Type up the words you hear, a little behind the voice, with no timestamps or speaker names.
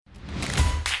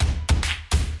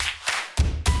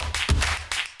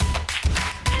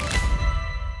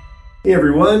Hey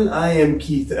everyone, I am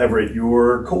Keith Everett,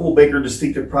 your Coldwell Banker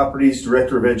Distinctive Properties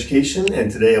Director of Education, and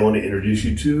today I want to introduce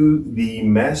you to the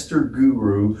master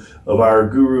guru of our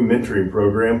Guru Mentoring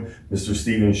Program, Mr.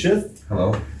 Stephen Schiff.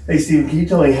 Hello. Hey Stephen, can you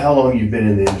tell me how long you've been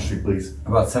in the industry, please?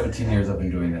 About 17 years I've been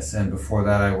doing this, and before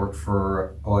that I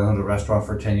owned a restaurant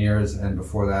for 10 years, and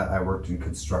before that I worked in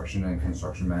construction and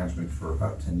construction management for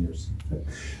about 10 years.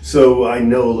 So I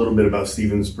know a little bit about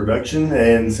Stephen's production,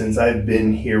 and since I've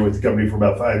been here with the company for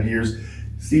about 5 years,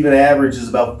 Stephen averages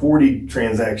about 40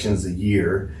 transactions a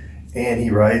year, and he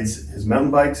rides his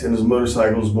mountain bikes and his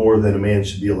motorcycles more than a man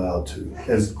should be allowed to.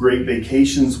 Has great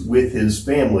vacations with his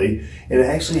family, and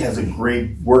actually has a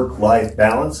great work-life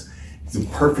balance. He's a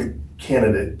perfect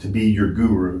candidate to be your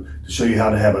guru, to show you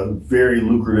how to have a very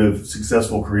lucrative,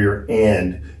 successful career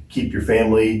and keep your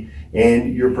family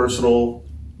and your personal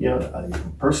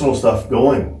stuff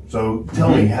going. So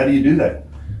tell me, how do you do that?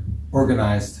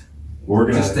 Organized.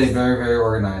 Just stay very, very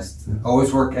organized.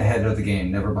 Always work ahead of the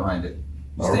game, never behind it.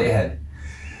 Stay ahead.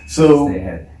 So, stay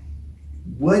ahead.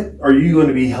 What are you going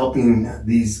to be helping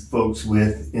these folks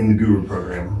with in the Guru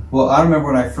program? Well, I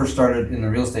remember when I first started in the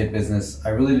real estate business, I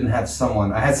really didn't have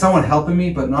someone. I had someone helping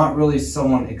me, but not really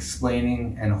someone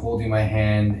explaining and holding my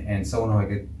hand, and someone who I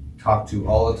could talk to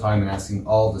all the time and asking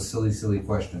all the silly, silly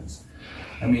questions.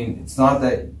 I mean, it's not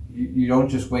that you don't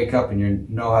just wake up and you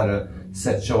know how to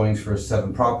set showings for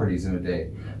 7 properties in a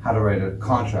day, how to write a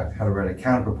contract, how to write a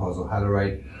counter proposal, how to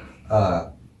write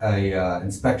a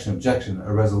inspection objection,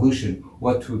 a resolution,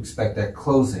 what to expect at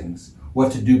closings,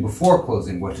 what to do before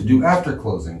closing, what to do after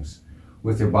closings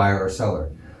with your buyer or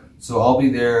seller. So I'll be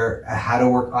there, how to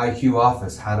work IQ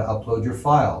Office, how to upload your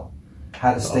file,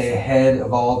 how to stay ahead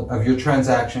of all of your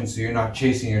transactions so you're not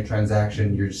chasing your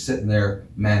transaction, you're just sitting there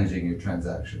managing your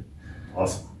transaction.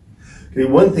 Awesome. Okay,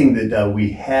 one thing that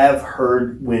we have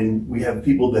heard when we have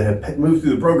people that have moved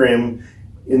through the program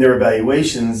in their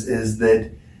evaluations is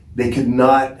that they could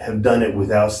not have done it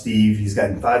without Steve. He's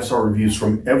gotten 5-star reviews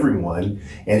from everyone,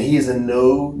 and he is a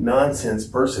no-nonsense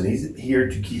person. He's here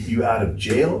to keep you out of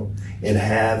jail and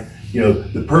have,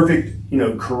 the perfect,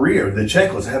 career, the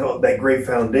checklist, have that great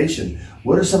foundation.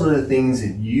 What are some of the things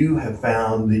that you have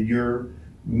found that your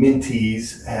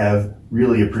mentees have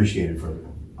really appreciated from you?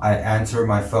 I answer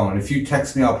my phone. If you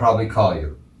text me, I'll probably call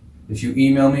you. If you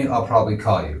email me, I'll probably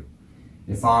call you.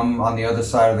 If I'm on the other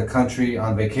side of the country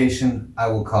on vacation, I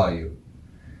will call you.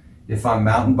 If I'm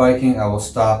mountain biking, I will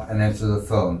stop and answer the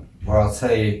phone. Or I'll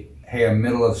say, hey, I'm in the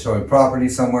middle of showing property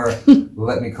somewhere,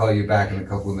 let me call you back in a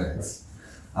couple of minutes.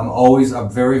 I'm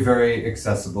very, very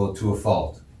accessible to a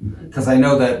fault. Because I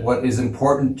know that what is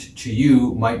important to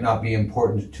you might not be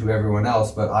important to everyone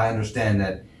else, but I understand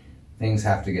that things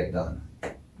have to get done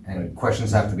and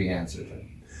questions have to be answered.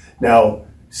 Now,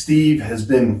 Steve has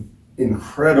been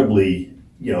incredibly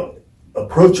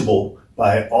approachable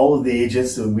by all of the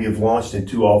agents that we have launched in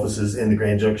 2 offices in the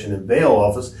Grand Junction and Vail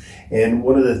office. And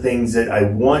one of the things that I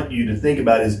want you to think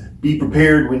about is be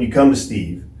prepared when you come to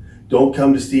Steve. Don't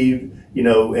come to Steve,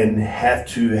 and have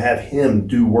to have him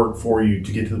do work for you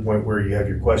to get to the point where you have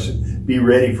your question. Be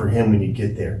ready for him when you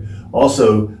get there.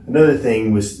 Also, another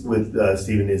thing with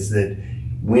Stephen is that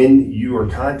when you are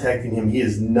contacting him, he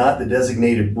is not the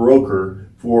designated broker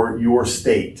for your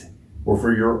state or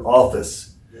for your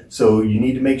office. So you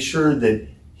need to make sure that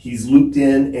he's looped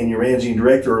in and your managing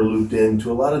director are looped in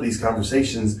to a lot of these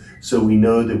conversations, so we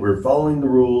know that we're following the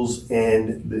rules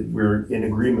and that we're in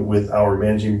agreement with our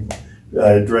managing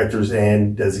directors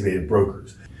and designated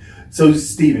brokers. So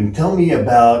Stephen, tell me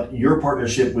about your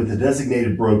partnership with the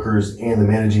designated brokers and the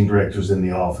managing directors in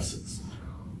the offices.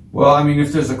 Well, I mean,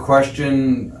 if there's a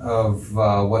question of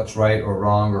what's right or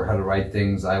wrong or how to write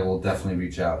things, I will definitely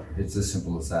reach out. It's as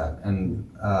simple as that.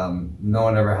 And no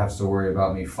one ever has to worry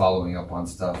about me following up on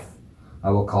stuff. I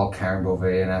will call Karen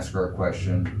Beauvais and ask her a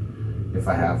question if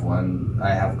I have one. I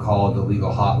have called the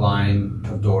legal hotline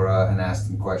of Dora and asked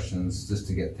them questions just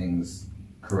to get things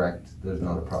correct. There's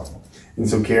not a problem. And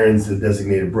so Karen's the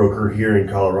designated broker here in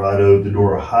Colorado. The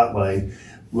Dora hotline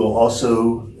will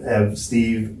also have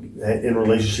Steve in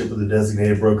relationship with the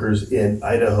designated brokers in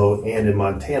Idaho and in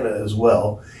Montana as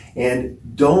well. And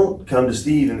don't come to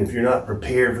Steve, and if you're not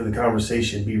prepared for the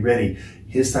conversation, be ready.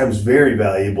 His time is very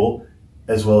valuable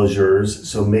as well as yours,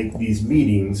 so make these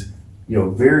meetings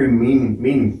very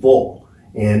meaningful.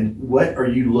 And what are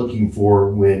you looking for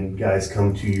when guys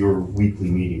come to your weekly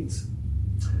meetings?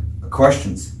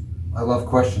 Questions. I love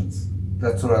questions.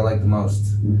 That's what I like the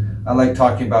most. I like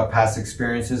talking about past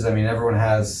experiences. I mean, everyone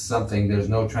has something. There's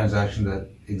no transaction that's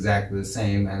exactly the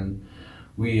same. And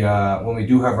we, when we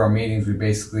do have our meetings,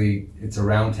 it's a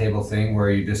round table thing where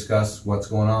you discuss what's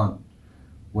going on.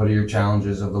 what are your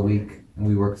challenges of the week, and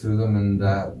we work through them, and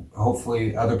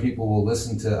hopefully other people will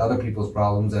listen to other people's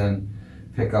problems and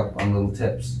pick up on little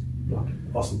tips.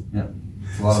 Awesome. Yeah,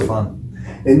 it's a lot of fun.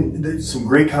 And there's some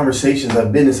great conversations.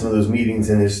 I've been in some of those meetings,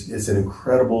 and it's an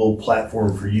incredible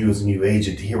platform for you as a new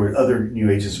agent to hear what other new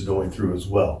agents are going through as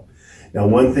well. Now,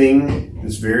 one thing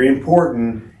that's very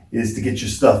important is to get your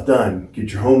stuff done.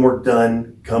 Get your homework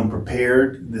done. Come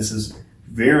prepared. This is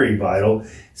very vital.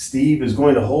 Steve is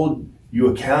going to hold you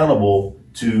accountable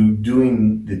to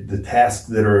doing the tasks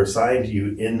that are assigned to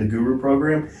you in the Guru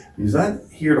program. He's not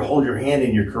here to hold your hand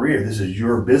in your career. This is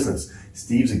your business.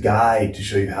 Steve's a guide to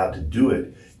show you how to do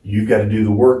it. You've got to do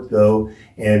the work, though,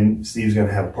 and Steve's going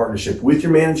to have a partnership with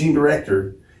your managing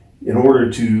director in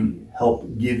order to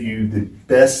help give you the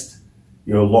best,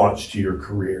 launch to your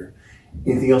career.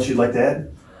 Anything else you'd like to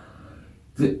add?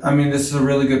 I mean, this is a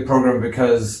really good program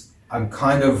because I'm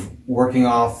kind of working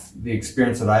off the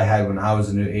experience that I had when I was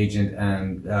a new agent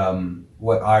and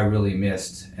what I really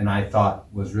missed and I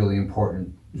thought was really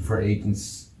important for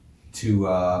agents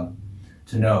to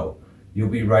know. You'll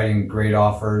be writing great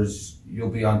offers. You'll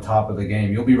be on top of the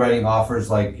game. You'll be writing offers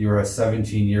like you're a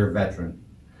 17-year veteran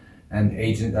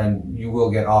and you will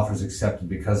get offers accepted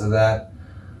because of that.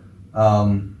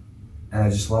 And I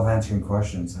just love answering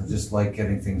questions. I just like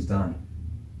getting things done.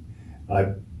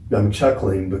 I'm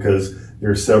chuckling because there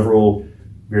are several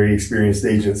very experienced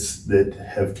agents that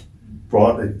have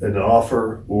brought an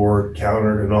offer or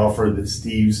countered an offer that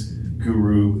Steve's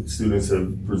Guru students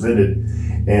have presented,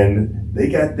 and they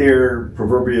got their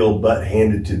proverbial butt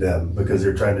handed to them because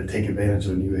they're trying to take advantage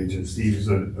of a new agent. Steve's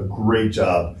done a great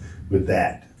job with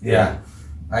that. Yeah.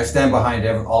 I stand behind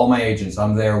all my agents.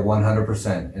 I'm there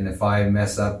 100%. And if I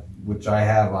mess up, which I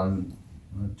have on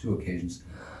 2 occasions,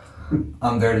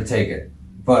 I'm there to take it.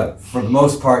 But for the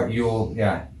most part, you'll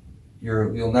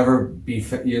never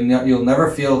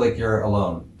feel like you're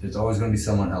alone. There's always going to be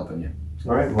someone helping you.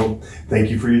 All right. Well,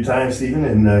 thank you for your time, Stephen,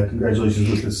 and congratulations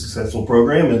with the successful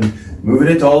program and moving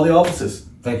it to all the offices.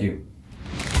 Thank you.